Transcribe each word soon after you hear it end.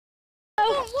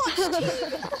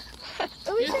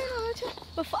Are we doing a YouTube?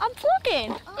 I'm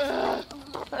vlogging.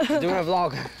 Doing a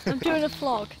vlog. I'm doing a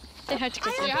vlog. Say hi to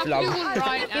Chris. You have to do one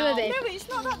right now. No, it's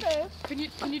not that big.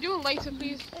 Can you do one later,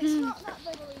 please? It's not that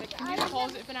big. Can you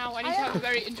pause it for now? I need to have a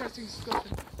very interesting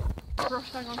discussion.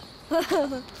 Brush, hang on.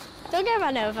 Don't get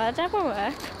run over, that won't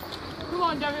work. Come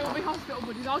on, Demi, we'll be hospital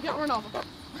buddies. I'll get run over.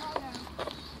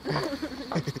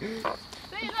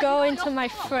 Going to my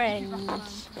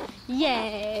friends.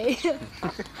 Yay!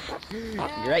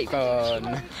 Great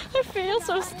fun. I feel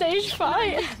so stage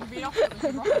fright. Well,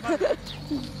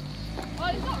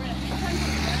 it's not really.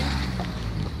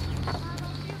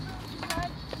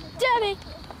 Demi!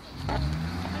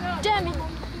 Demi!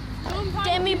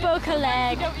 Demi broke a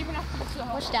leg. You don't even have to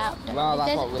stop. Watch out. Well,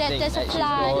 that's what we think. There's a that she's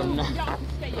fly. done. You don't have to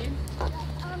stay in.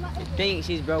 I think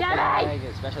she's broken her leg,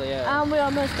 especially her. And we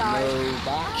almost died. Go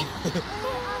back.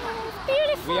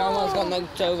 Beautiful! We almost got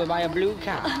knocked over by a blue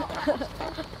cat.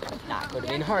 That could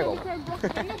have been horrible.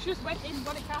 Just went in,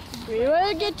 got it cast. We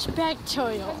will get back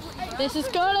to you. This is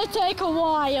gonna take a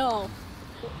while.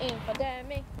 In for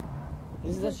Demi.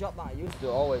 This is a shop that I used to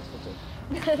always go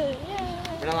to.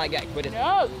 Yeah. When I like get quid.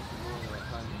 No.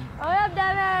 Oh yeah,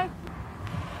 Demi!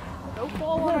 Don't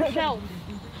fall on a shelf.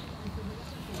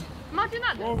 Imagine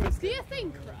that though. Do you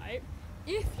think, right,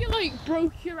 if you like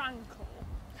broke your ankle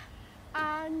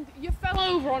and you fell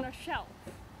over on a shelf,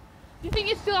 do you think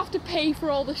you'd still have to pay for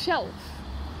all the shelf?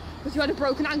 Because you had a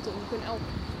broken ankle and you couldn't help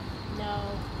it?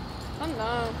 No. I don't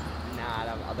know.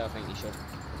 Nah, I don't think you should.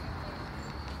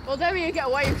 Well, there you get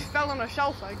away if she fell on a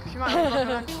shelf, like, because she might have a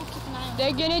broken ankle.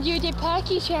 They're gonna do the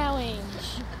Parky challenge.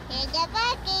 Here's the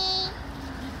Bucky.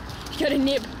 You got a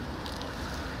nib.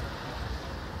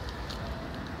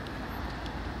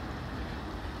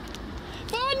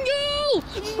 Fun girl!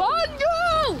 Fun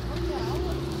girl!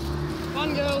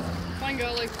 Fun girl. Fun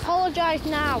girl, like, Apologise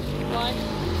now. why?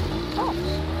 Oh,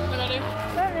 What did I do?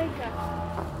 don't need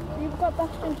to. You've got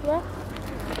Bastion's breath.